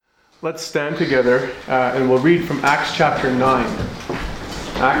Let's stand together and we'll read from Acts chapter 9.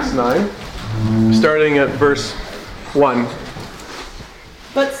 Acts 9, starting at verse 1.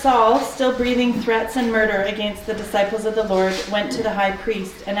 But Saul, still breathing threats and murder against the disciples of the Lord, went to the high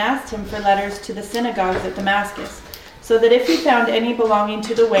priest and asked him for letters to the synagogues at Damascus, so that if he found any belonging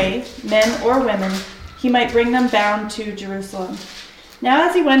to the way, men or women, he might bring them bound to Jerusalem. Now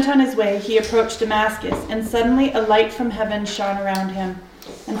as he went on his way, he approached Damascus, and suddenly a light from heaven shone around him.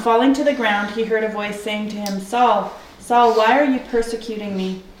 And falling to the ground, he heard a voice saying to him, Saul, Saul, why are you persecuting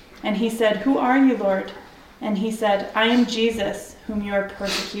me? And he said, Who are you, Lord? And he said, I am Jesus, whom you are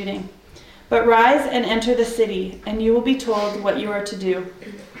persecuting. But rise and enter the city, and you will be told what you are to do.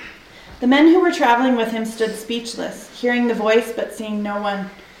 The men who were traveling with him stood speechless, hearing the voice but seeing no one.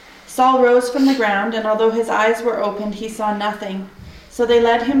 Saul rose from the ground, and although his eyes were opened, he saw nothing. So they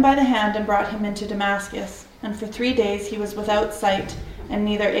led him by the hand and brought him into Damascus. And for 3 days he was without sight, and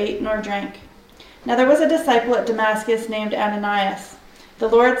neither ate nor drank. Now there was a disciple at Damascus named Ananias. The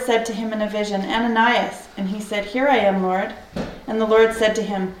Lord said to him in a vision, Ananias. And he said, Here I am, Lord. And the Lord said to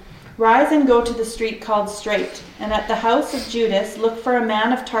him, Rise and go to the street called Straight, and at the house of Judas look for a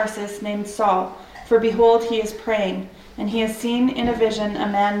man of Tarsus named Saul, for behold, he is praying. And he has seen in a vision a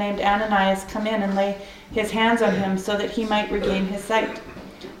man named Ananias come in and lay his hands on him so that he might regain his sight.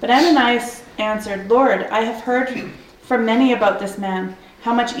 But Ananias answered, Lord, I have heard from many about this man,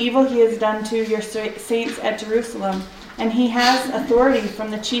 how much evil he has done to your saints at Jerusalem, and he has authority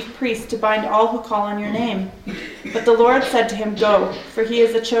from the chief priest to bind all who call on your name. But the Lord said to him, Go, for he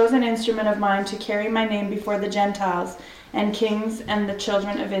is a chosen instrument of mine to carry my name before the Gentiles and kings and the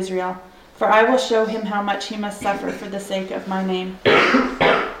children of Israel. For I will show him how much he must suffer for the sake of my name.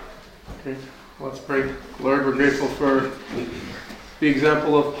 Okay, let's pray. Lord, we're grateful for the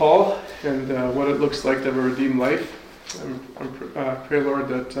example of Paul and what it looks like to have a redeemed life. I pray, Lord,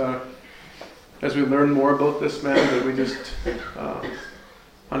 that as we learn more about this man, that we just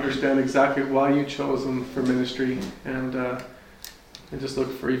understand exactly why you chose him for ministry, and just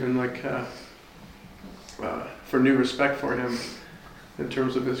look for even for new respect for him in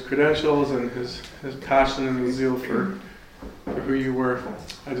terms of his credentials and his passion and his zeal for who you were.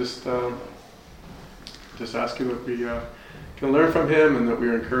 I just ask you that we can learn from him and that we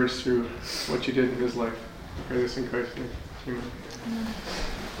are encouraged through what you did in his life. I pray this in Christ's name. Amen.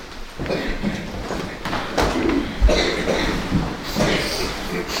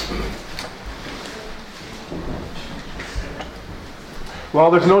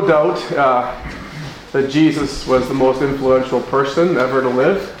 Well, there's no doubt that Jesus was the most influential person ever to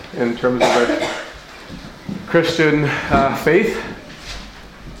live in terms of the Christian faith.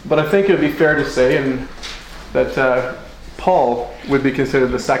 But I think it would be fair to say that Paul would be considered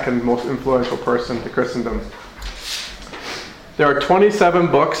the second most influential person to Christendom. There are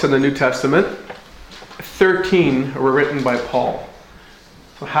 27 books in the New Testament. 13 were written by Paul.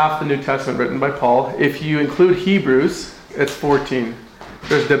 So half the New Testament written by Paul. If you include Hebrews, it's 14.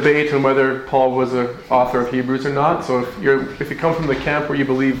 There's debate on whether Paul was the author of Hebrews or not. So if you come from the camp where you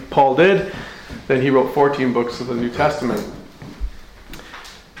believe Paul did, then he wrote 14 books of the New Testament.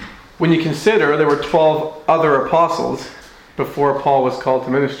 When you consider there were 12 other apostles before Paul was called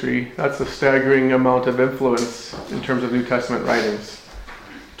to ministry, that's a staggering amount of influence in terms of New Testament writings.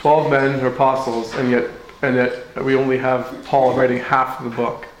 12 men who are apostles, and yet we only have Paul writing half of the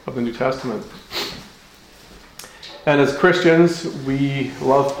book of the New Testament. And as Christians, we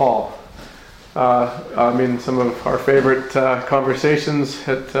love Paul. Some of our favorite conversations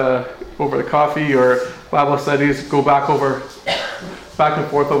over the coffee or Bible studies go back and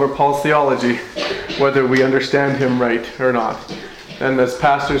forth over Paul's theology, whether we understand him right or not. And as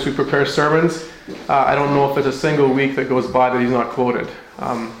pastors who prepare sermons, I don't know if there's a single week that goes by that he's not quoted.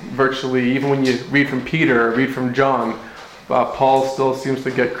 Virtually, even when you read from Peter or read from John, Paul still seems to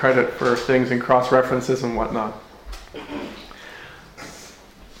get credit for things in cross-references and whatnot.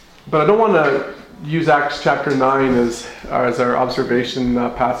 But I don't want to use Acts chapter 9 as our observation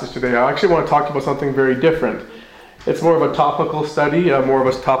passage today. I actually want to talk about something very different. It's more of a topical study, more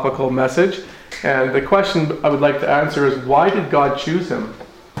of a topical message. And the question I would like to answer is, why did God choose him?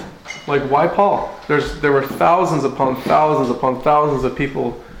 Why Paul? There were thousands upon thousands upon thousands of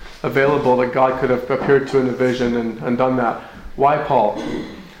people available that God could have appeared to in a vision and done that. Why Paul?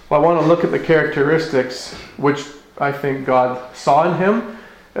 Well, I want to look at the characteristics which I think God saw in him,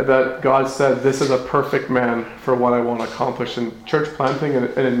 that God said, this is a perfect man for what I want to accomplish in church planting and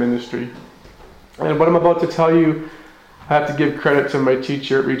in ministry. And what I'm about to tell you, I have to give credit to my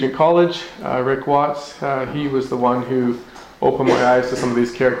teacher at Regent College, Rick Watts. He was the one who opened my eyes to some of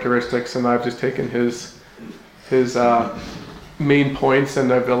these characteristics, and I've just taken his main points,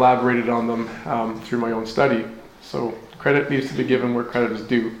 and I've elaborated on them through my own study. So credit needs to be given where credit is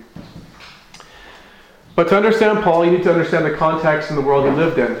due. But to understand Paul, you need to understand the context and the world he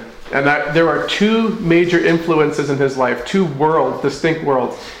lived in. And that there are two major influences in his life, two distinct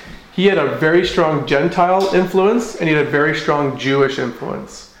worlds. He had a very strong Gentile influence, and he had a very strong Jewish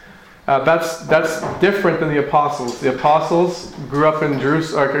influence. That's different than the apostles. The apostles grew up in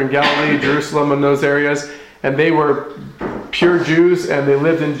Jerusalem, in Galilee, Jerusalem, and those areas, and they were pure Jews, and they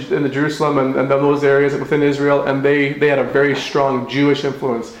lived in the Jerusalem and those areas within Israel, and they had a very strong Jewish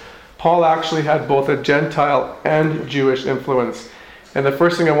influence. Paul actually had both a Gentile and Jewish influence. And the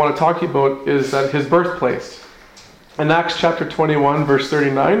first thing I want to talk to you about is his birthplace. In Acts chapter 21, verse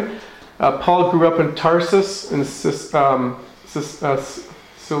 39, Paul grew up in Tarsus in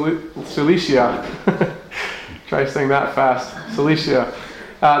Cilicia. Try saying that fast. Cilicia.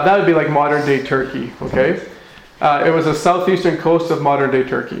 That would be like modern day Turkey, okay? It was the southeastern coast of modern day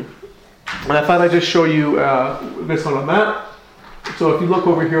Turkey. And I thought I'd just show you this on a map. So if you look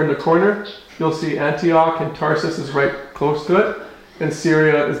over here in the corner, you'll see Antioch, and Tarsus is right close to it, and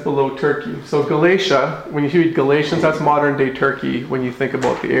Syria is below Turkey. So Galatia, when you read Galatians, that's modern day Turkey when you think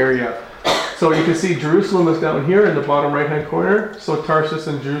about the area. So you can see Jerusalem is down here in the bottom right hand corner. So Tarsus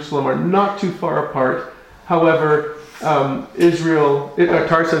and Jerusalem are not too far apart. However,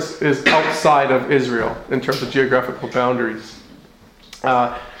 Tarsus is outside of Israel in terms of geographical boundaries.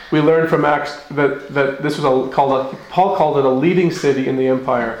 We learned from Acts that this was Paul called it a leading city in the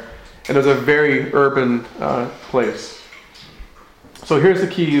empire, and it was a very urban place. So here's the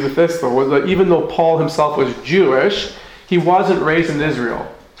key with this, though, was that even though Paul himself was Jewish, he wasn't raised in Israel.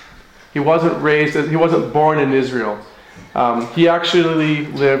 He wasn't born in Israel. He actually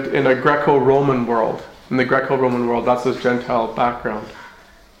lived in a Greco-Roman world. In the Greco-Roman world, that's his Gentile background.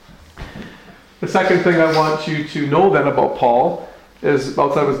 The second thing I want you to know then about Paul is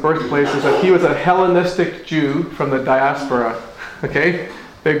outside of his birthplace is that he was a Hellenistic Jew from the diaspora. Okay?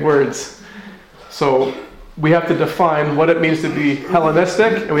 Big words. So we have to define what it means to be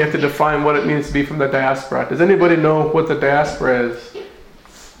Hellenistic, and we have to define what it means to be from the diaspora. Does anybody know what the diaspora is?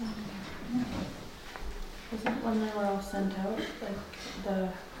 Wasn't when they were all sent out,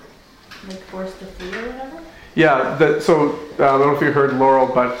 forced to flee or whatever? Yeah, I don't know if you heard Laurel,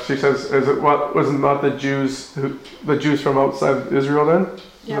 but she says, wasn't not the Jews from outside Israel then?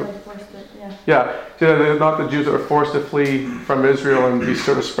 Yeah, they forced it, yeah. Yeah, they're not the Jews that were forced to flee from Israel and be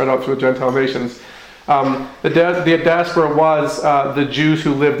sort of spread out through the Gentile nations. The diaspora was the Jews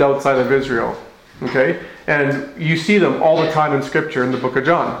who lived outside of Israel, okay? And you see them all the time in Scripture in the book of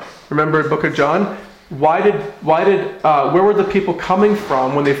John. Remember the book of John? Where were the people coming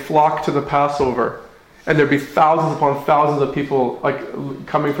from when they flocked to the Passover? And there'd be thousands upon thousands of people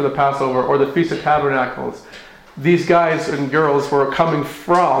coming for the Passover or the Feast of Tabernacles. These guys and girls were coming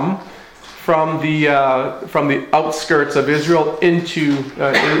from the outskirts of Israel into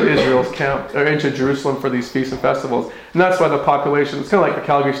Israel's camp, or into Jerusalem for these feasts and festivals. And that's why the population, it's kind of like the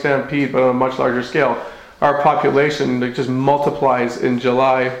Calgary Stampede, but on a much larger scale. Our population just multiplies in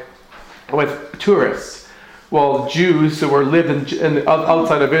July with tourists. Well, Jews who were lived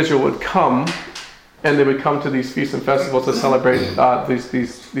outside of Israel would come, and they would come to these feasts and festivals to celebrate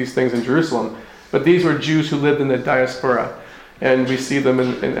these things in Jerusalem. But these were Jews who lived in the diaspora, and we see them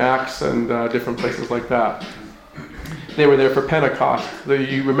in Acts and different places like that. They were there for Pentecost.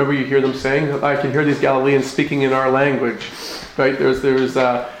 You remember, you hear them saying, "I can hear these Galileans speaking in our language." Right? There was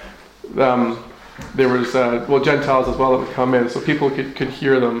Gentiles as well that would come in, so people could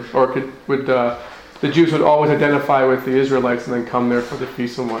hear them, or the Jews would always identify with the Israelites and then come there for the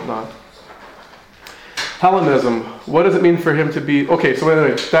feasts and whatnot. Hellenism, what does it mean for him to be... Okay, so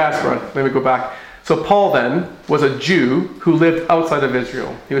anyway, diaspora, let me go back. So Paul then was a Jew who lived outside of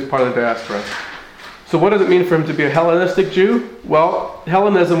Israel. He was part of the diaspora. So what does it mean for him to be a Hellenistic Jew? Well,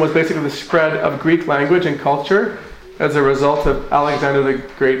 Hellenism was basically the spread of Greek language and culture as a result of Alexander the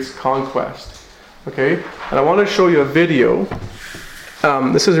Great's conquest. Okay, and I want to show you a video.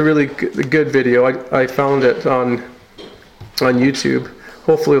 This is a really good video. I found it on YouTube.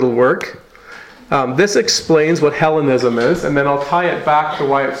 Hopefully it'll work. This explains what Hellenism is, and then I'll tie it back to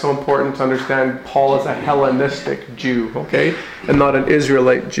why it's so important to understand Paul as a Hellenistic Jew, okay, and not an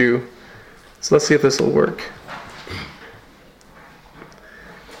Israelite Jew. So let's see if this will work.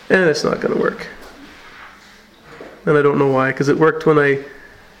 And it's not going to work. And I don't know why, because it worked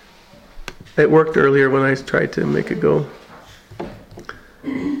earlier when I tried to make it go.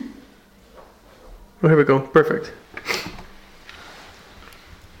 Oh, here we go. Perfect.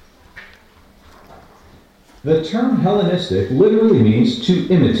 The term Hellenistic literally means to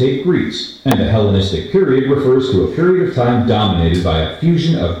imitate Greeks, and the Hellenistic period refers to a period of time dominated by a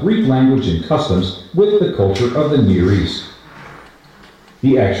fusion of Greek language and customs with the culture of the Near East.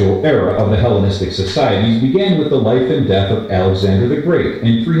 The actual era of the Hellenistic societies began with the life and death of Alexander the Great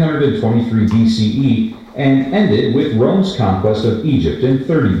in 323 BCE and ended with Rome's conquest of Egypt in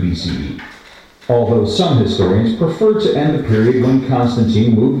 30 BCE. Although some historians prefer to end the period when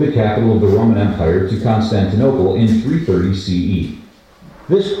Constantine moved the capital of the Roman Empire to Constantinople in 330 CE.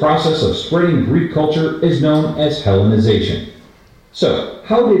 This process of spreading Greek culture is known as Hellenization. So,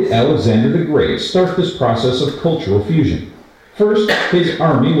 how did Alexander the Great start this process of cultural fusion? First, his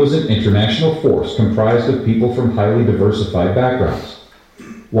army was an international force comprised of people from highly diversified backgrounds.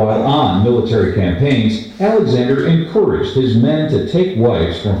 While on military campaigns, Alexander encouraged his men to take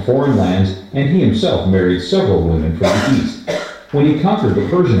wives from foreign lands, and he himself married several women from the east. When he conquered the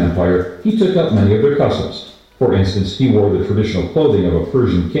Persian Empire, he took up many of their customs. For instance, he wore the traditional clothing of a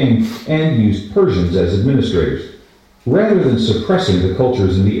Persian king and used Persians as administrators. Rather than suppressing the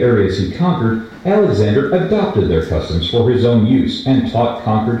cultures in the areas he conquered, Alexander adopted their customs for his own use and taught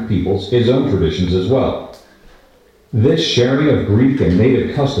conquered peoples his own traditions as well. This sharing of Greek and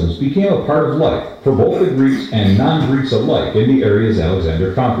native customs became a part of life for both the Greeks and non-Greeks alike in the areas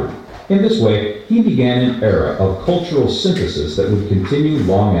Alexander conquered. In this way, he began an era of cultural synthesis that would continue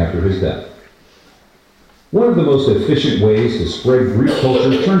long after his death. One of the most efficient ways to spread Greek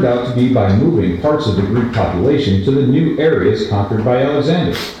culture turned out to be by moving parts of the Greek population to the new areas conquered by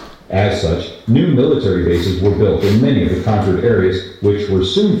Alexander. As such, new military bases were built in many of the conquered areas, which were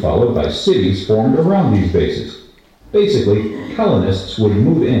soon followed by cities formed around these bases. Basically, Hellenists would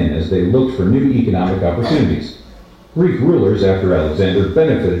move in as they looked for new economic opportunities. Greek rulers after Alexander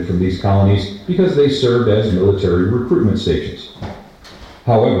benefited from these colonies because they served as military recruitment stations.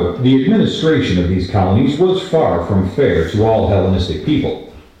 However, the administration of these colonies was far from fair to all Hellenistic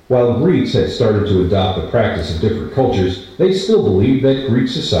people. While Greeks had started to adopt the practice of different cultures, they still believed that Greek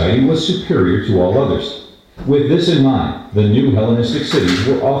society was superior to all others. With this in mind, the new Hellenistic cities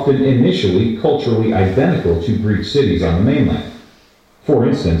were often initially culturally identical to Greek cities on the mainland. For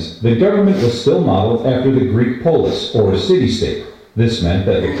instance, the government was still modeled after the Greek polis, or city-state. This meant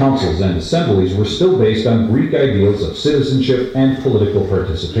that the councils and assemblies were still based on Greek ideals of citizenship and political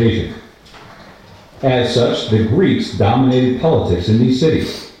participation. As such, the Greeks dominated politics in these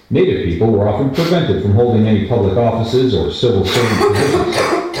cities. Native people were often prevented from holding any public offices or civil servant positions.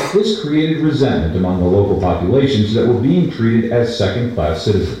 This created resentment among the local populations that were being treated as second-class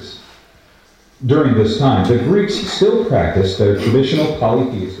citizens. During this time, the Greeks still practiced their traditional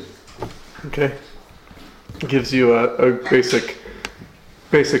polytheism. Okay. It gives you a basic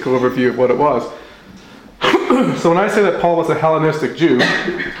overview of what it was. So when I say that Paul was a Hellenistic Jew,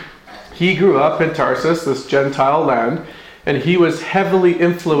 he grew up in Tarsus, this Gentile land, and he was heavily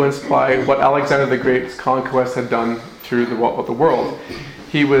influenced by what Alexander the Great's conquest had done through the world.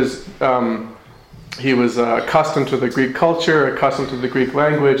 He was accustomed to the Greek culture, accustomed to the Greek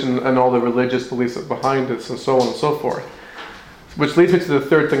language, and all the religious beliefs behind it, and so on and so forth. Which leads me to the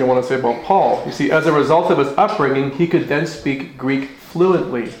third thing I want to say about Paul. You see, as a result of his upbringing, he could then speak Greek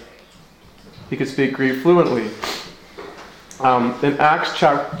fluently. He could speak Greek fluently. In Acts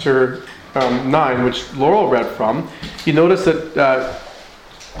chapter 9, which Laurel read from, you notice that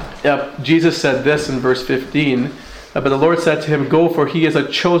Jesus said this in verse 15, but the Lord said to him, "Go, for he is a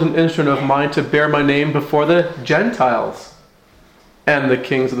chosen instrument of mine to bear my name before the Gentiles and the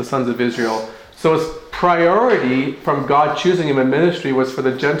kings of the sons of Israel." So his priority from God choosing him in ministry was for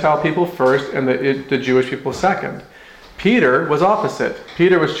the Gentile people first and the Jewish people second. Peter was opposite.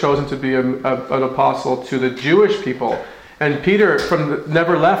 Peter was chosen to be an apostle to the Jewish people. And Peter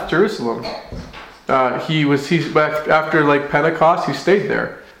never left Jerusalem. After Pentecost, he stayed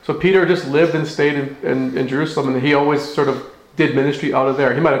there. So Peter just lived and stayed in Jerusalem, and he always sort of did ministry out of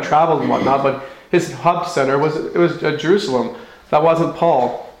there. He might have traveled and whatnot, but his hub center was Jerusalem. That wasn't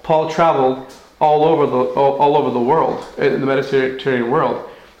Paul. Paul traveled all over the world, in the Mediterranean world.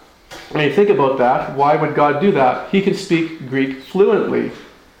 When you think about that, why would God do that? He could speak Greek fluently.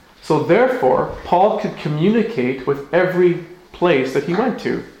 So therefore, Paul could communicate with every place that he went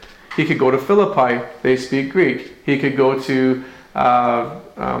to. He could go to Philippi, they speak Greek. He could go to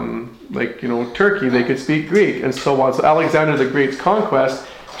Turkey, they could speak Greek, and so on. So Alexander the Great's conquest,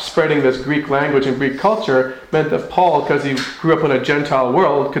 spreading this Greek language and Greek culture, meant that Paul, because he grew up in a Gentile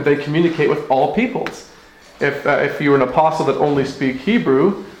world, could they communicate with all peoples. If you were an apostle that only speak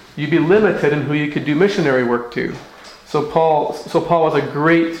Hebrew, you'd be limited in who you could do missionary work to. So Paul was a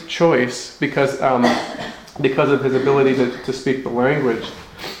great choice because of his ability to speak the language.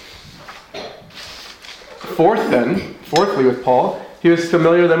 Fourthly with Paul, he was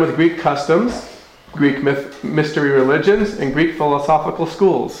familiar then with Greek customs, Greek mystery religions, and Greek philosophical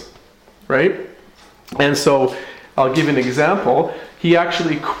schools, right? And so I'll give you an example. Paul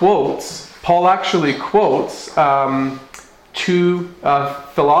actually quotes two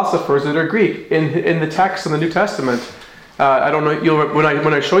philosophers that are Greek in the text in the New Testament. I don't know, when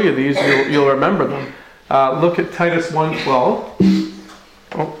I show you these, you'll remember them. Look at Titus 1:12.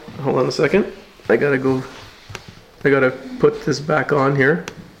 Oh, hold on a second. I gotta put this back on here.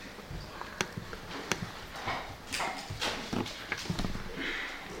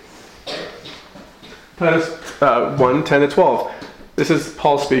 Titus 1:10-12. This is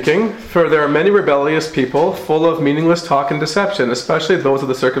Paul speaking. For there are many rebellious people, full of meaningless talk and deception, especially those of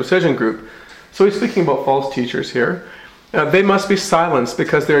the circumcision group. So he's speaking about false teachers here. They must be silenced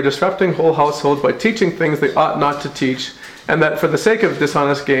because they are disrupting whole households by teaching things they ought not to teach, and that for the sake of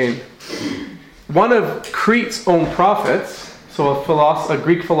dishonest gain. One of Crete's own prophets, so a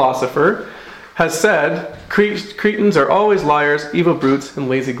Greek philosopher, has said, Cretans are always liars, evil brutes, and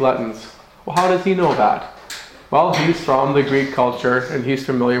lazy gluttons. Well, how does he know that? Well, he's from the Greek culture, and he's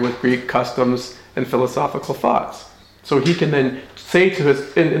familiar with Greek customs and philosophical thoughts. So he can then say to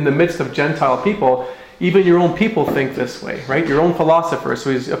in the midst of Gentile people, even your own people think this way, right? Your own philosophers. So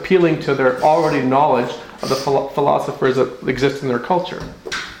he's appealing to their already knowledge of the philosophers that exist in their culture.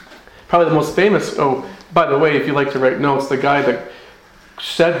 Probably the most famous, by the way, if you like to write notes, the guy that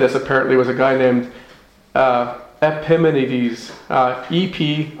said this apparently was a guy named Epimenides,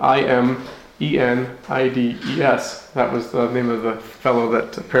 Epimenides. That was the name of the fellow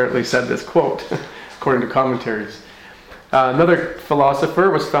that apparently said this quote, according to commentaries. Another philosopher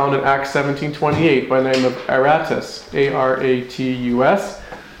was found in Acts 17:28 by the name of Aratus, Aratus.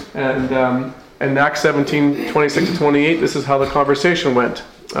 And in Acts 17:26-28, this is how the conversation went.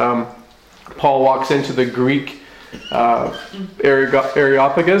 Paul walks into the Greek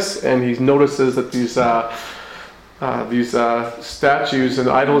Areopagus, and he notices that these statues and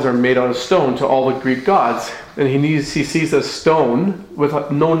idols are made out of stone to all the Greek gods. And he sees a stone with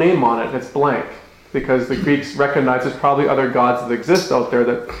no name on it. It's blank. Because the Greeks recognize there's probably other gods that exist out there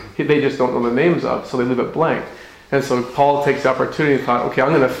that they just don't know the names of, so they leave it blank. And so Paul takes the opportunity and thought, okay, I'm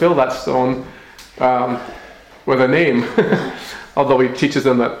going to fill that stone with a name. Although he teaches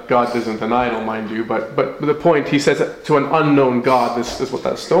them that God isn't an idol, mind you. But the point, he says to an unknown God, this is what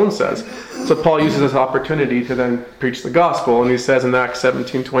that stone says. So Paul uses this opportunity to then preach the gospel. And he says in Acts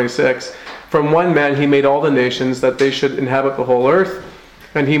 17:26, from one man he made all the nations that they should inhabit the whole earth.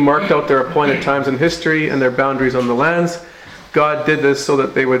 And he marked out their appointed times in history and their boundaries on the lands. God did this so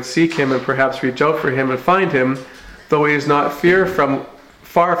that they would seek him and perhaps reach out for him and find him, though he is not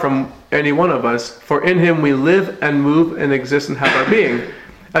far from any one of us. For in him we live and move and exist and have our being.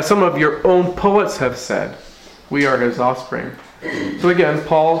 As some of your own poets have said, we are his offspring. So again,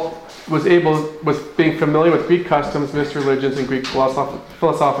 Paul was being familiar with Greek customs, mystery religions, and Greek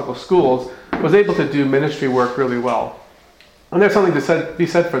philosophical schools, was able to do ministry work really well. And there's something to be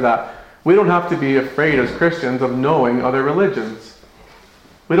said for that. We don't have to be afraid as Christians of knowing other religions.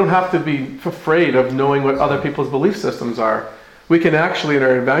 We don't have to be afraid of knowing what other people's belief systems are. We can actually, in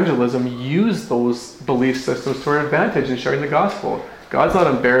our evangelism, use those belief systems to our advantage in sharing the gospel. God's not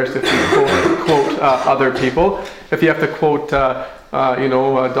embarrassed if you quote other people. If you have to quote,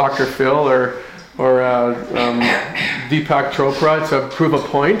 Dr. Phil or Deepak Chopra to prove a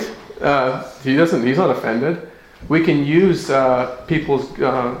point, he's not offended. We can use people's,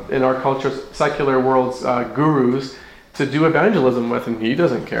 in our culture's secular world's gurus to do evangelism with, and he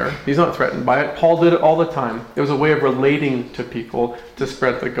doesn't care. He's not threatened by it. Paul did it all the time. It was a way of relating to people to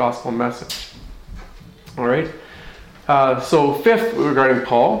spread the gospel message. All right? So fifth, regarding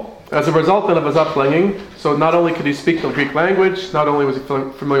Paul, as a result then of his upbringing, so not only could he speak the Greek language, not only was he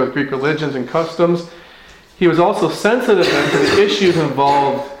familiar with Greek religions and customs, he was also sensitive to the issues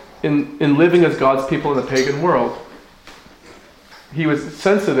involved in living as God's people in the pagan world. He was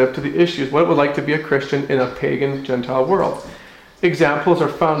sensitive to the issues, what it would like to be a Christian in a pagan Gentile world. Examples are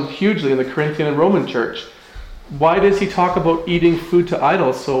found hugely in the Corinthian and Roman church. Why does he talk about eating food to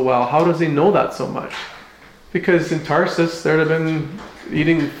idols so well? How does he know that so much? Because in Tarsus, they'd have been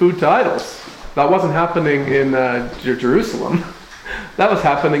eating food to idols. That wasn't happening in Jerusalem. That was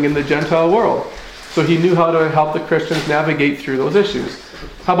happening in the Gentile world. So he knew how to help the Christians navigate through those issues.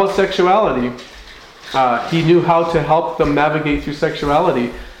 How about sexuality? He knew how to help them navigate through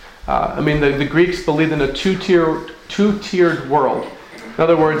sexuality. The Greeks believed in a two-tiered world. In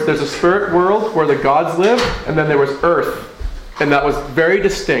other words, there's a spirit world where the gods live, and then there was earth, and that was very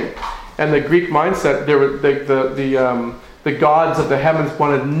distinct. And the Greek mindset, The gods of the heavens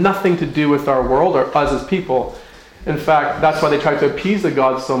wanted nothing to do with our world or us as people. In fact, that's why they tried to appease the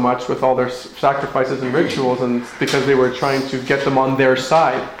gods so much with all their sacrifices and rituals, and it's because they were trying to get them on their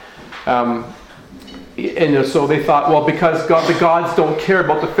side. And so they thought, well, because the gods don't care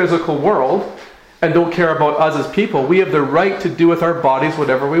about the physical world and don't care about us as people, we have the right to do with our bodies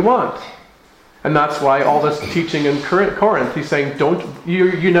whatever we want. And that's why all this teaching in Corinth, he's saying,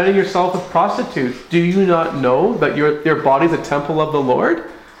 you're uniting yourself with prostitutes. Do you not know that your body's a temple of the Lord?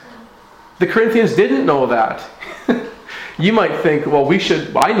 The Corinthians didn't know that. You might think, well,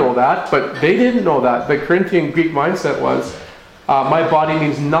 I know that, but they didn't know that. The Corinthian Greek mindset was, my body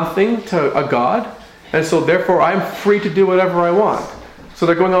means nothing to a God, and so therefore I'm free to do whatever I want. So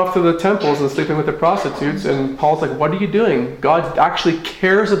they're going off to the temples and sleeping with the prostitutes, and Paul's like, what are you doing? God actually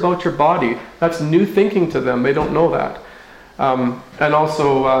cares about your body. That's new thinking to them. They don't know that. And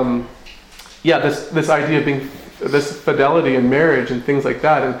also, this idea of being, this fidelity in marriage and things like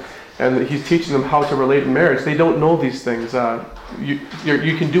that, and he's teaching them how to relate in marriage. They don't know these things. You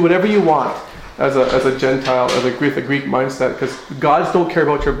can do whatever you want as a Gentile, as a Greek mindset, because gods don't care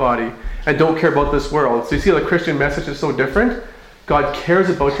about your body and don't care about this world. So you see, the Christian message is so different. God cares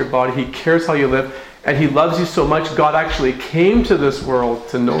about your body. He cares how you live, and he loves you so much. God actually came to this world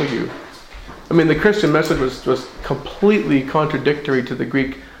to know you. I mean, the Christian message was completely contradictory to the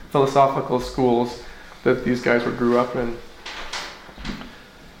Greek philosophical schools that these guys grew up in.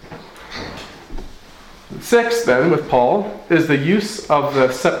 6, then, with Paul, is the use of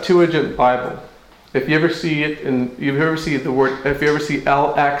the Septuagint Bible. If you ever see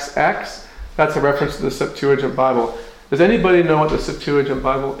LXX, that's a reference to the Septuagint Bible. Does anybody know what the Septuagint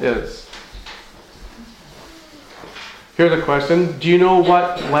Bible is? Here's a question. Do you know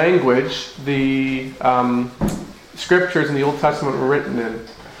what language the scriptures in the Old Testament were written in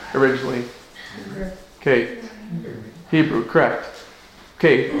originally? Okay. Hebrew, correct.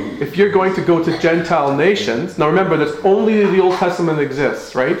 Okay, if you're going to go to Gentile nations, now remember, there's only the Old Testament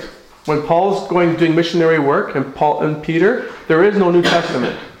exists, right? When Paul's doing missionary work, and Paul and Peter, there is no New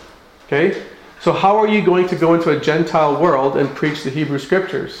Testament. Okay? So how are you going to go into a Gentile world and preach the Hebrew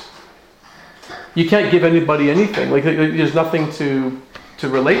scriptures? You can't give anybody anything. Like, there's nothing to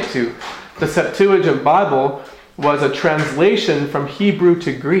relate to. The Septuagint Bible was a translation from Hebrew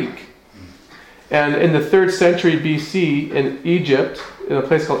to Greek. And in the 3rd century BC in Egypt, in a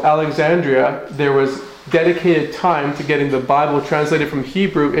place called Alexandria, there was dedicated time to getting the Bible translated from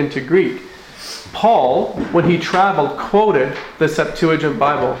Hebrew into Greek. Paul, when he traveled, quoted the Septuagint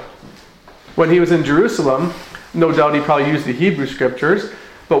Bible. When he was in Jerusalem, no doubt he probably used the Hebrew scriptures,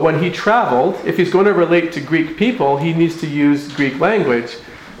 but when he traveled, if he's going to relate to Greek people, he needs to use Greek language.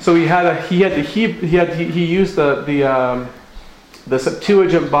 So he used the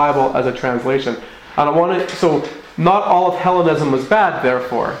Septuagint Bible as a translation. So not all of Hellenism was bad,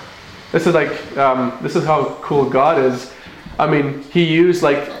 therefore. This is how cool God is. I mean, he used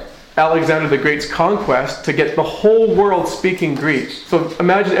Alexander the Great's conquest to get the whole world speaking Greek. So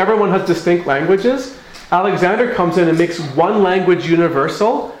imagine everyone has distinct languages. Alexander comes in and makes one language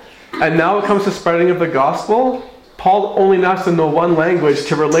universal, and now it comes to spreading of the gospel. Paul only has to know one language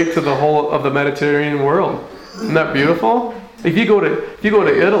to relate to the whole of the Mediterranean world. Isn't that beautiful? If you go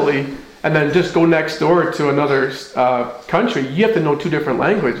to Italy and then just go next door to another country, you have to know 2 different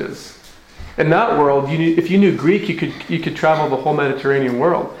languages. In that world, if you knew Greek, you could travel the whole Mediterranean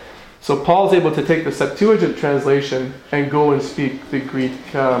world. So Paul's able to take the Septuagint translation and go and speak the Greek,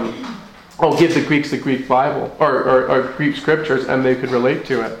 give the Greeks the Greek Bible or Greek scriptures, and they could relate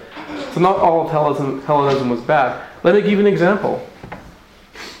to it. So not all of Hellenism was bad. Let me give you an example.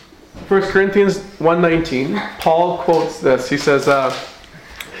 1 Corinthians 1:19, Paul quotes this. He says,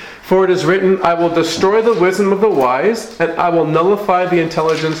 "For it is written, I will destroy the wisdom of the wise, and I will nullify the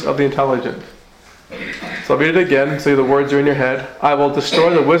intelligence of the intelligent." So I'll read it again, so the words are in your head. "I will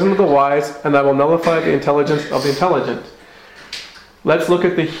destroy the wisdom of the wise, and I will nullify the intelligence of the intelligent." Let's look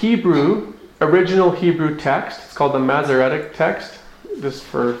at the original Hebrew text. It's called the Masoretic text, just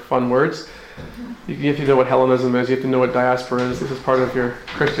for fun words. You have to know what Hellenism is. You have to know what diaspora is. This is part of your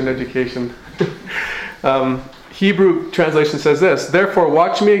Christian education. Hebrew translation says this: "Therefore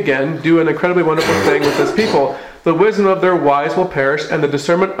watch me again, do an incredibly wonderful thing with this people. The wisdom of their wise will perish, and the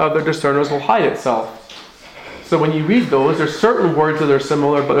discernment of their discerners will hide itself." So when you read those, there's certain words that are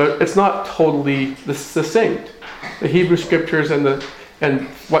similar, but it's not totally succinct. The Hebrew scriptures and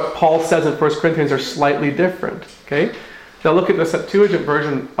what Paul says in 1 Corinthians are slightly different. Okay? Now look at the Septuagint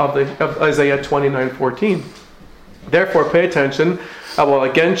version of Isaiah 29:14. "Therefore pay attention. I will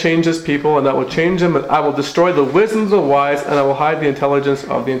again change this people, and I will change them, and I will destroy the wisdom of the wise, and I will hide the intelligence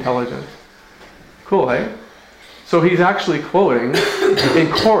of the intelligent." Cool, hey? So he's actually quoting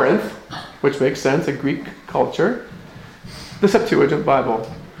in Corinth, which makes sense, a Greek culture, the Septuagint Bible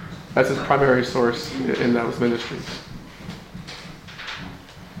as his primary source in those ministries.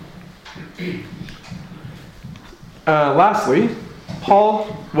 Lastly,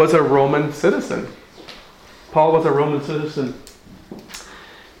 Paul was a Roman citizen. Paul was a Roman citizen.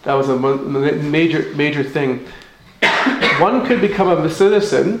 That was a major thing. One could become a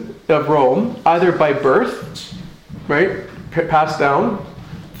citizen of Rome either by birth, right, passed down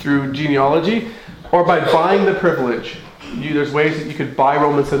through genealogy, or by buying the privilege. There's ways that you could buy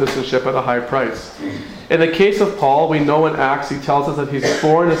Roman citizenship at a high price. In the case of Paul, we know in Acts he tells us that he's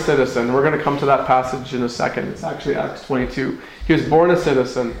born a citizen. We're going to come to that passage in a second. It's actually Acts 22. He was born a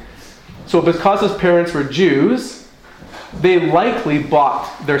citizen. So because his parents were Jews, they likely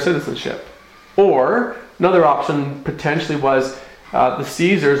bought their citizenship. Or another option potentially was the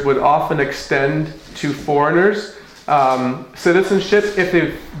Caesars would often extend to foreigners citizenship if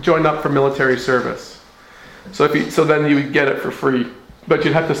they joined up for military service. So then you would get it for free, but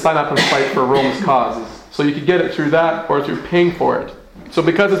you'd have to sign up and fight for Rome's causes. So you could get it through that or through paying for it. So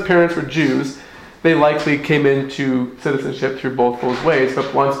because his parents were Jews, they likely came into citizenship through both those ways.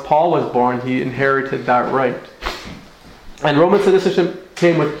 But once Paul was born, he inherited that right. And Roman citizenship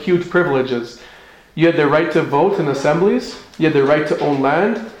came with huge privileges. You had the right to vote in assemblies. You had the right to own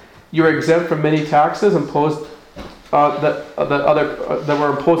land. You were exempt from many taxes imposed that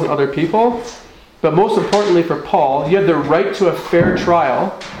were imposed on other people. But most importantly for Paul, you had the right to a fair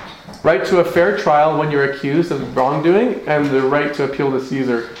trial. Right to a fair trial when you're accused of wrongdoing, and the right to appeal to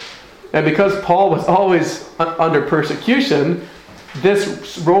Caesar. And because Paul was always under persecution,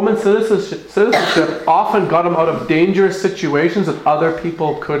 this Roman citizenship often got him out of dangerous situations that other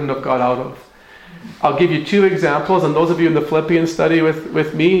people couldn't have got out of. I'll give you two examples, and those of you in the Philippians study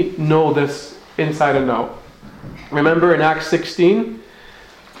with me know this inside and out. Remember in Acts 16,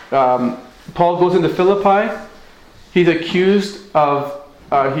 Paul goes into Philippi. He's accused of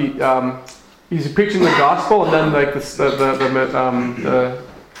he's preaching the gospel, and then like the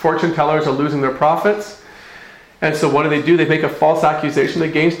fortune tellers are losing their profits. And so what do? They make a false accusation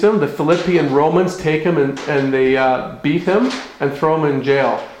against him. The Philippian Romans take him and they beat him and throw him in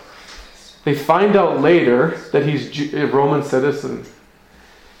jail. They find out later that he's a Roman citizen.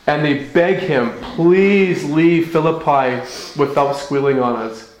 And they beg him, please leave Philippi without squealing on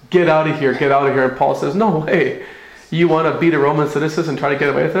us. Get out of here, get out of here. And Paul says, no way. You want to beat a Roman citizen and try to get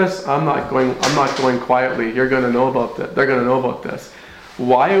away with this? I'm not going quietly. You're going to know about that. They're going to know about this.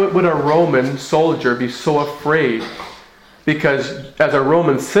 Why would a Roman soldier be so afraid? Because as a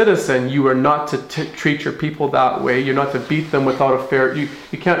Roman citizen, you are not to treat your people that way. You're not to beat them without a fair... You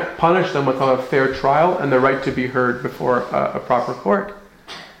can't punish them without a fair trial and the right to be heard before a proper court.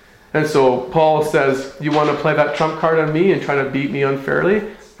 And so Paul says, you want to play that trump card on me and try to beat me unfairly?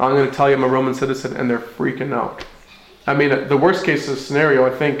 I'm going to tell you I'm a Roman citizen, and they're freaking out. I mean, the worst case scenario,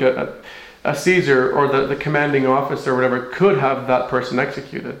 I think a Caesar or the commanding officer or whatever could have that person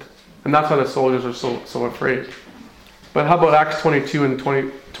executed. And that's why the soldiers are so afraid. But how about Acts 22 and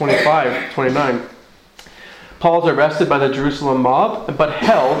 29? Paul's arrested by the Jerusalem mob, but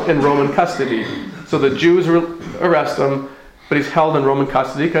held in Roman custody. So the Jews arrest him, but he's held in Roman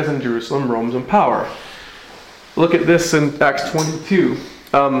custody because in Jerusalem, Rome's in power. Look at this in Acts 22.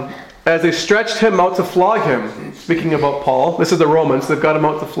 As they stretched him out to flog him, speaking about Paul, this is the Romans, they've got him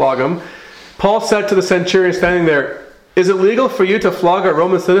out to flog him. Paul said to the centurion standing there, is it legal for you to flog a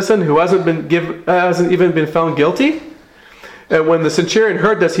Roman citizen who hasn't even been found guilty? And when the centurion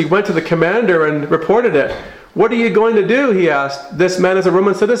heard this, he went to the commander and reported it. What are you going to do? He asked. This man is a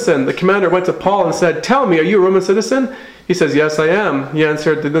Roman citizen. The commander went to Paul and said, tell me, are you a Roman citizen? He says, yes, I am. He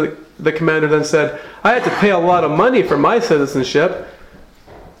answered. The commander then said, I had to pay a lot of money for my citizenship,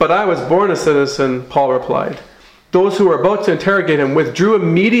 but I was born a citizen, Paul replied. Those who were about to interrogate him withdrew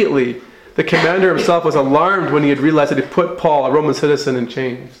immediately. The commander himself was alarmed when he had realized that he put Paul, a Roman citizen, in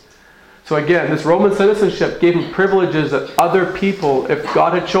chains. So again, this Roman citizenship gave him privileges that other people, if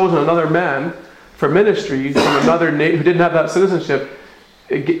God had chosen another man for ministry from another who didn't have that citizenship,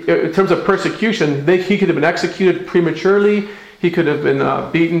 in terms of persecution, he could have been executed prematurely. He could have been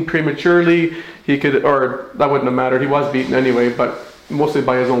beaten prematurely. Or that wouldn't have mattered. He was beaten anyway, but mostly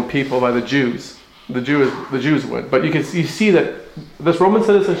by his own people, by the Jews. The Jews would. But you see that this Roman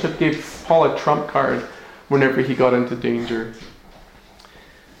citizenship gave Paul a trump card whenever he got into danger.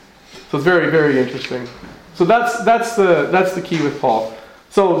 So it's very, very interesting. So that's the key with Paul.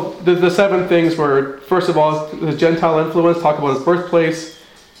 So the 7 things were, first of all, his Gentile influence, talk about his birthplace,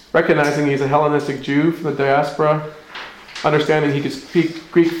 recognizing he's a Hellenistic Jew from the diaspora, understanding he could speak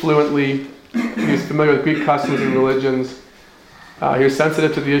Greek fluently, He was familiar with Greek customs and religions. He was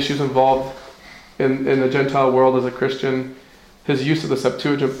sensitive to the issues involved in the Gentile world as a Christian. His use of the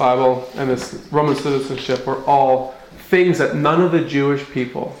Septuagint Bible and his Roman citizenship were all things that none of the Jewish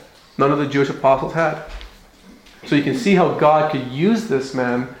people, none of the Jewish apostles had. So you can see how God could use this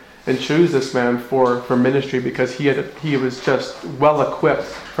man and choose this man for ministry, because he was just well equipped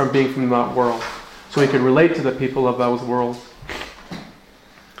from being from that world. So he could relate to the people of those worlds.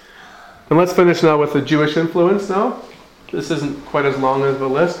 And let's finish now with the Jewish influence now. This isn't quite as long as the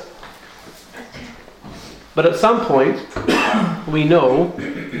list. But at some point, we know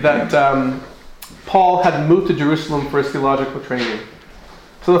that Paul had moved to Jerusalem for his theological training.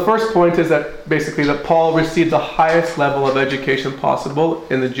 So the first point is that basically that Paul received the highest level of education possible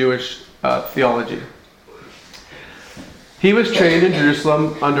in the Jewish theology. He was trained in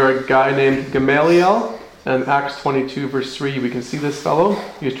Jerusalem under a guy named Gamaliel. In Acts 22 verse 3, we can see this fellow.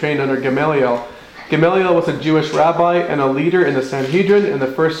 He was trained under Gamaliel. Gamaliel was a Jewish rabbi and a leader in the Sanhedrin in the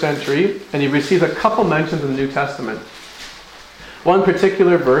first century, and he received a couple mentions in the New Testament. One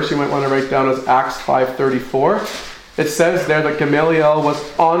particular verse you might want to write down is Acts 5:34. It says there that Gamaliel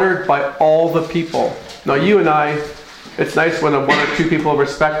was honored by all the people. Now you and I, it's nice when one or two people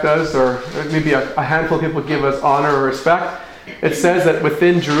respect us, or maybe a handful of people give us honor or respect. It says that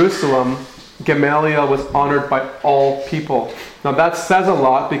within Jerusalem, Gamaliel was honored by all people. Now that says a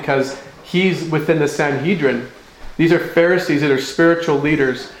lot, because he's within the Sanhedrin. These are Pharisees that are spiritual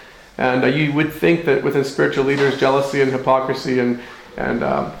leaders. And you would think that within spiritual leaders, jealousy and hypocrisy and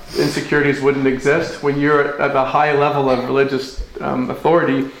insecurities wouldn't exist. When you're at a high level of religious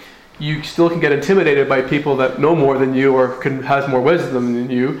authority, you still can get intimidated by people that know more than you or has more wisdom than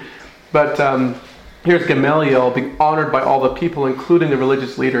you. But here's Gamaliel being honored by all the people, including the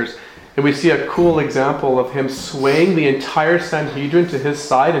religious leaders. And we see a cool example of him swaying the entire Sanhedrin to his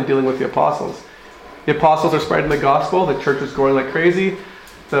side and dealing with the apostles. The apostles are spreading the gospel. The church is growing like crazy.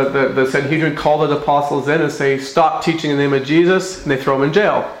 The Sanhedrin call the apostles in and say, stop teaching in the name of Jesus, and they throw them in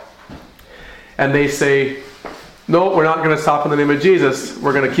jail. And they say, no, we're not going to stop in the name of Jesus.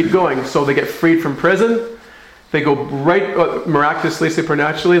 We're going to keep going. So they get freed from prison. They go right, miraculously,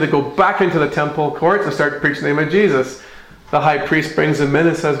 supernaturally, they go back into the temple courts and start preaching the name of Jesus. The high priest brings them in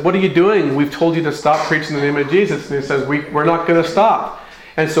and says, what are you doing? We've told you to stop preaching the name of Jesus. And he says, we're not going to stop.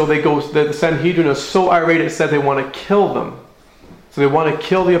 And so they go. The Sanhedrin is so irate, it said they want to kill them. So they want to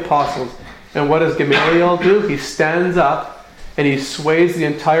kill the apostles. And what does Gamaliel do? He stands up and he sways the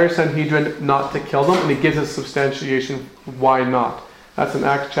entire Sanhedrin not to kill them, and he gives us substantiation why not. That's in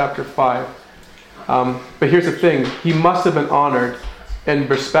Acts chapter 5. But here's the thing. He must have been honored and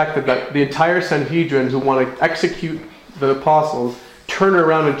respected that the entire Sanhedrin who want to execute the apostles turn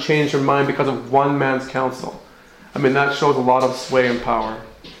around and change their mind because of one man's counsel. I mean, that shows a lot of sway and power.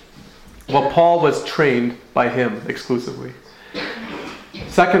 Well, Paul was trained by him exclusively.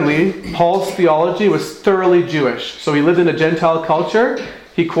 Secondly, Paul's theology was thoroughly Jewish. So he lived in a Gentile culture.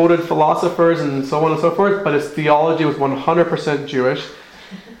 He quoted philosophers and so on and so forth, but his theology was 100% Jewish.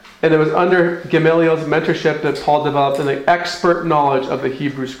 And it was under Gamaliel's mentorship that Paul developed an expert knowledge of the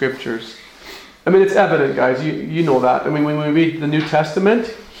Hebrew Scriptures. I mean, it's evident, guys. You know that. I mean, when we read the New Testament,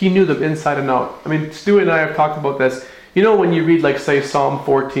 he knew them inside and out. I mean, Stu and I have talked about this. You know, when you read, like, say, Psalm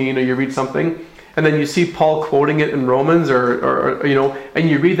 14, or you read something, and then you see Paul quoting it in Romans, or you know, and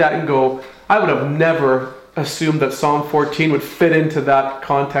you read that and go, I would have never assumed that Psalm 14 would fit into that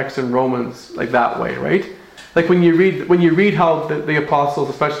context in Romans like that way, right? Like when you read how the apostles,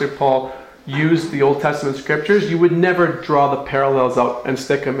 especially Paul, used the Old Testament scriptures, you would never draw the parallels out and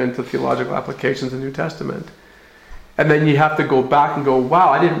stick them into theological applications in the New Testament. And then you have to go back and go, wow,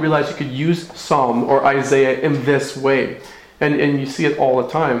 I didn't realize you could use Psalm or Isaiah in this way. And you see it all the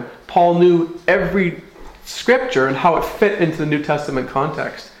time. Paul knew every scripture and how it fit into the New Testament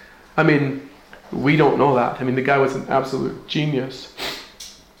context. I mean, we don't know that. I mean, the guy was an absolute genius.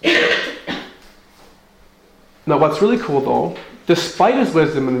 Now, what's really cool, though, despite his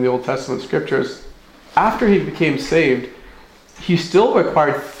wisdom in the Old Testament scriptures, after he became saved, he still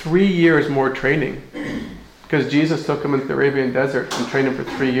required 3 years more training, because Jesus took him into the Arabian desert and trained him for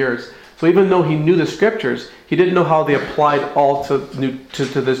 3 years. So even though he knew the scriptures, he didn't know how they applied all to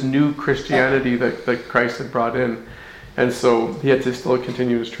this new Christianity that Christ had brought in. And so he had to still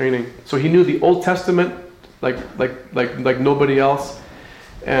continue his training. So he knew the Old Testament like nobody else.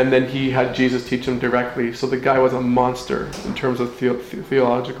 And then he had Jesus teach him directly. So the guy was a monster in terms of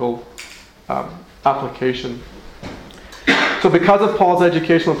theological application. So because of Paul's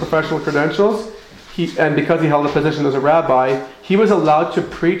educational and professional credentials, and because he held a position as a rabbi, he was allowed to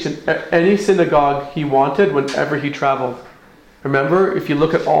preach in any synagogue he wanted whenever he traveled. Remember, if you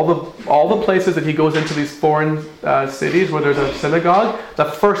look at all the places that he goes into these foreign cities where there's a synagogue, the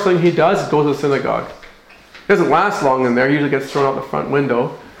first thing he does is go to the synagogue. He doesn't last long in there. He usually gets thrown out the front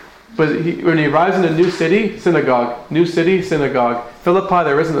window. But when he arrives in a new city, synagogue. New city, synagogue. Philippi,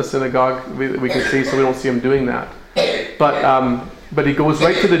 there isn't a synagogue we can see, so we don't see him doing that. But he goes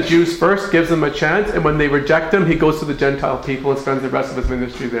right to the Jews first, gives them a chance, and when they reject him, he goes to the Gentile people and spends the rest of his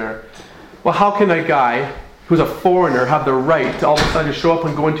ministry there. Well, how can a guy who's a foreigner have the right to all of a sudden show up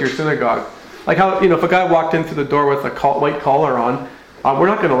and go into your synagogue? Like how, if a guy walked in through the door with a white collar on, we're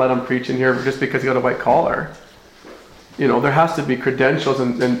not going to let him preach in here just because he got a white collar. There has to be credentials,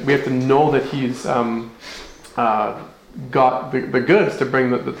 and we have to know that he's got the goods to bring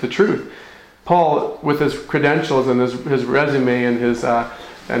the truth. Paul, with his credentials and his resume and his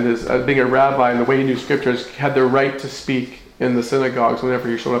being a rabbi and the way he knew scriptures, had the right to speak in the synagogues whenever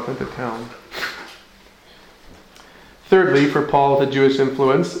he showed up into town. Thirdly, for Paul, the Jewish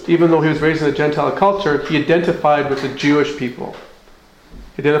influence, even though he was raised in a Gentile culture, he identified with the Jewish people.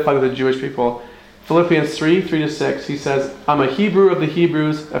 Philippians 3:3-6, he says, I'm a Hebrew of the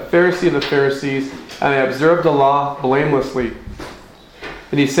Hebrews, a Pharisee of the Pharisees, and I observe the law blamelessly.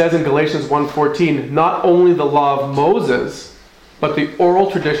 And he says in Galatians 1:14, not only the law of Moses, but the oral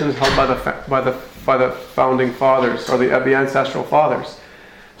traditions held by the founding fathers, or the ancestral fathers.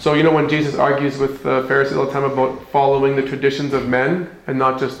 So when Jesus argues with the Pharisees all the time about following the traditions of men and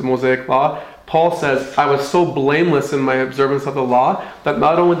not just the Mosaic law, Paul says, I was so blameless in my observance of the law that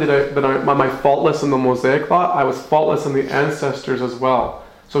not only am I faultless in the Mosaic law, I was faultless in the ancestors as well.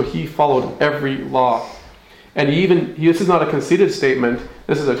 So he followed every law. And this is not a conceited statement,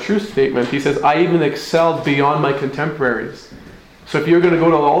 this is a true statement. He says, I even excelled beyond my contemporaries. So if you're going to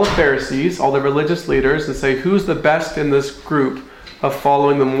go to all the Pharisees, all the religious leaders, and say, who's the best in this group of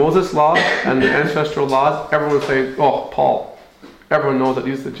following the Moses law and the ancestral laws, everyone would say, oh, Paul. Everyone knows that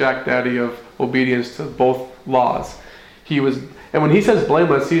he's the Jack Daddy of obedience to both laws. And when he says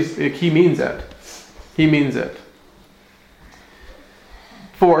blameless, he means it. He means it.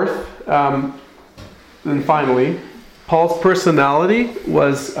 Fourth, and finally, Paul's personality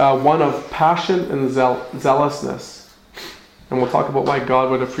was one of passion and zealousness. And we'll talk about why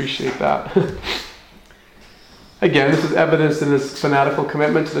God would appreciate that. Again, this is evidenced in his fanatical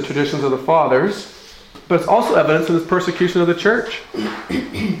commitment to the traditions of the fathers, but it's also evidence in his persecution of the church.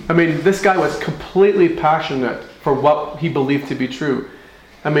 This guy was completely passionate for what he believed to be true.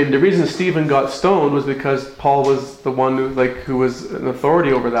 The reason Stephen got stoned was because Paul was the one who was an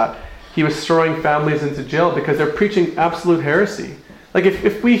authority over that. He was throwing families into jail because they're preaching absolute heresy.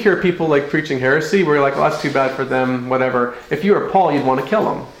 If we hear people preaching heresy, we're like, oh, that's too bad for them, whatever. If you were Paul, you'd want to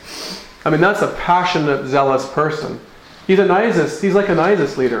kill him. That's a passionate, zealous person. He's like an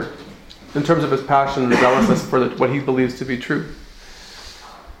ISIS leader in terms of his passion and zealousness for what he believes to be true.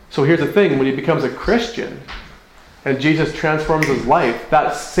 So here's the thing, when he becomes a Christian and Jesus transforms his life,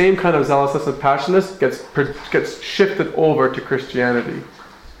 that same kind of zealousness and passionate gets shifted over to Christianity.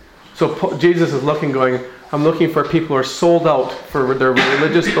 So Jesus is going, I'm looking for people who are sold out for their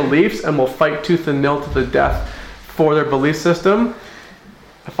religious beliefs and will fight tooth and nail to the death for their belief system.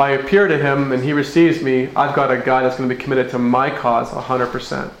 If I appear to him and he receives me, I've got a guy that's going to be committed to my cause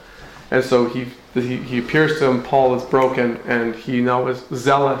 100%. And so he appears to him, Paul is broken, and he now is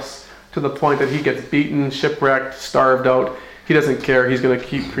zealous to the point that he gets beaten, shipwrecked, starved out. He doesn't care. He's going to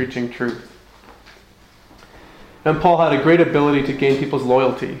keep preaching truth. And Paul had a great ability to gain people's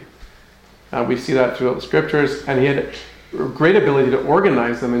loyalty. We see that throughout the scriptures, and he had a great ability to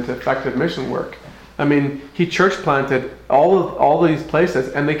organize them into effective mission work. He church planted all these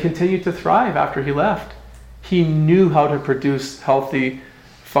places, and they continued to thrive after he left. He knew how to produce healthy,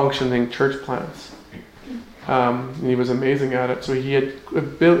 functioning church plants. And he was amazing at it. So he had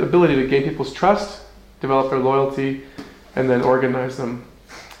ability to gain people's trust, develop their loyalty, and then organize them.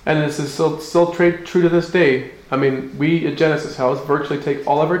 And this is still true to this day. We at Genesis House virtually take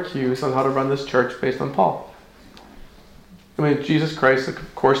all of our cues on how to run this church based on Paul. Jesus Christ,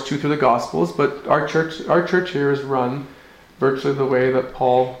 of course, true through the Gospels, but our church here is run virtually the way that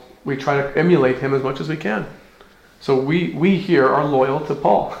Paul, we try to emulate him as much as we can. So we here are loyal to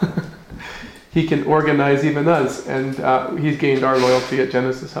Paul. He can organize even us, and he's gained our loyalty at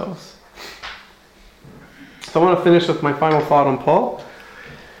Genesis House. So I want to finish with my final thought on Paul.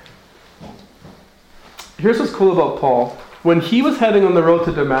 Here's what's cool about Paul. When he was heading on the road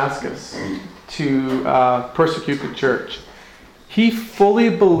to Damascus to persecute the church, he fully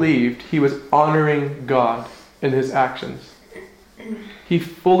believed he was honoring God in his actions. He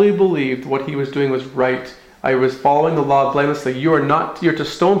fully believed what he was doing was right. I was following the law blamelessly. You're to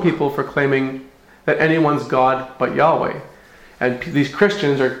stone people for claiming that anyone's God but Yahweh. And these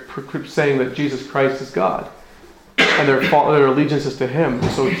Christians are saying that Jesus Christ is God, and their allegiance is to him.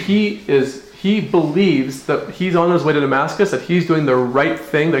 So he believes that he's on his way to Damascus, that he's doing the right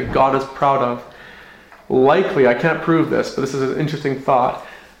thing that God is proud of. Likely, I can't prove this, but this is an interesting thought.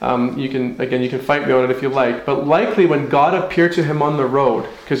 You can fight me on it if you like. But likely, when God appeared to him on the road,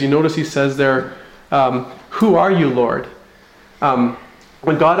 because you notice he says there, "Who are you, Lord?"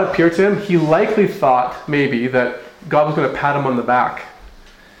 When God appeared to him, he likely thought maybe that God was going to pat him on the back,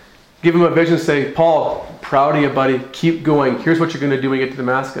 give him a vision, say, "Paul, proud of you, buddy. Keep going. Here's what you're going to do when you get to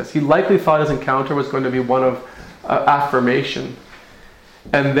Damascus." He likely thought his encounter was going to be one of affirmation.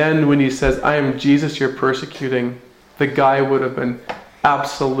 And then when he says, "I am Jesus you're persecuting," the guy would have been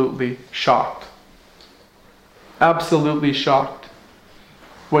absolutely shocked. Absolutely shocked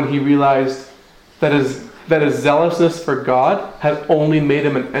when he realized that his zealousness for God had only made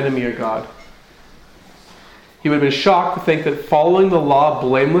him an enemy of God. He would have been shocked to think that following the law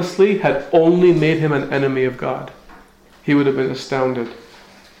blamelessly had only made him an enemy of God. He would have been astounded.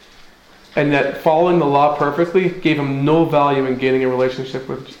 And that following the law perfectly gave him no value in gaining a relationship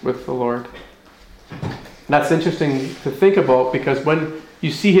with the Lord. That's interesting to think about, because when you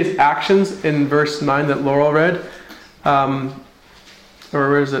see his actions in verse 9 that Laurel read, or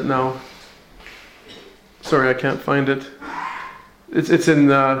where is it now? Sorry, I can't find it. It's in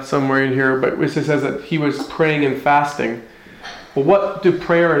somewhere in here, but it says that he was praying and fasting. Well, what do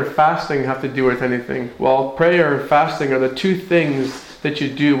prayer and fasting have to do with anything? Well, prayer and fasting are the two things that you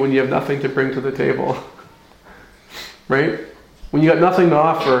do when you have nothing to bring to the table. Right? When you got nothing to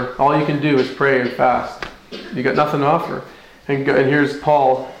offer, all you can do is pray and fast. You got nothing to offer. And here's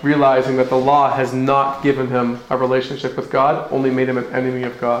Paul realizing that the law has not given him a relationship with God, only made him an enemy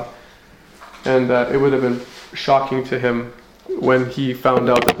of God. And it would have been shocking to him when he found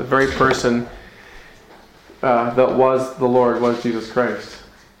out that the very person that was the Lord was Jesus Christ.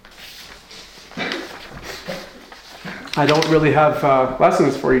 I don't really have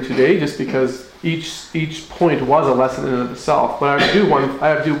lessons for you today, just because each point was a lesson in and of itself. But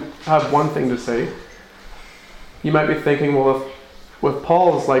I do have one thing to say. You might be thinking, well, if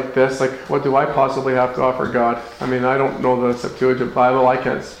Paul is like this, like, what do I possibly have to offer God? I mean, I don't know the Septuagint Bible. I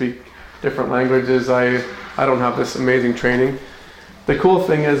can't speak different languages. I don't have this amazing training. The cool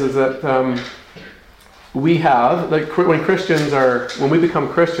thing is that we have, like, when we become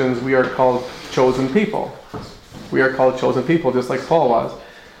Christians, we are called chosen people. We are called chosen people, just like Paul was.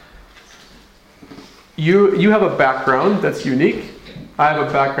 You have a background that's unique. I have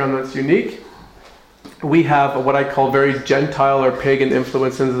a background that's unique. We have what I call very Gentile or pagan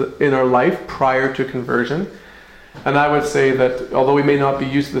influences in our life prior to conversion. And I would say that although we may not be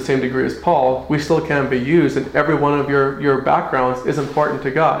used to the same degree as Paul, we still can be used, and every one of your backgrounds is important to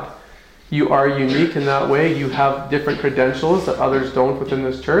God. You are unique in that way. You have different credentials that others don't within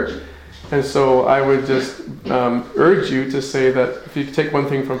this church. And so I would just urge you to say that if you take one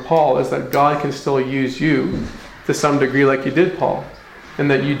thing from Paul, is that God can still use you to some degree like he did Paul. And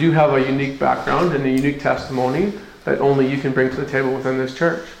that you do have a unique background and a unique testimony that only you can bring to the table within this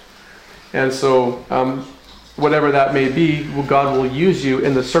church. And so whatever that may be, God will use you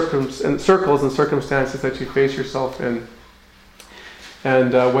in the circles and circumstances that you face yourself in.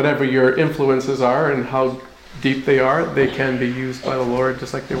 And whatever your influences are and how deep they are, they can be used by the Lord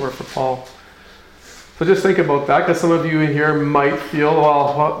just like they were for Paul. So just think about that, because some of you in here might feel,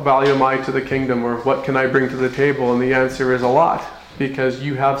 well, what value am I to the kingdom, or what can I bring to the table? And the answer is a lot, because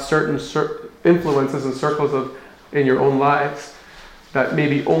you have certain influences and circles in your own lives that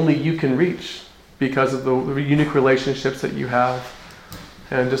maybe only you can reach because of the unique relationships that you have.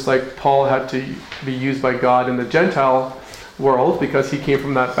 And just like Paul had to be used by God in the Gentile world because he came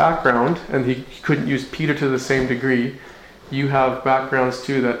from that background, and he couldn't use Peter to the same degree, you have backgrounds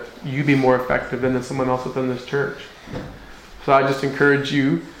too that you be more effective than someone else within this church. So I just encourage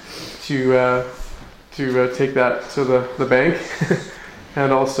you to take that to the bank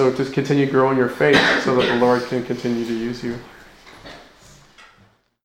and also to continue growing your faith so that the Lord can continue to use you.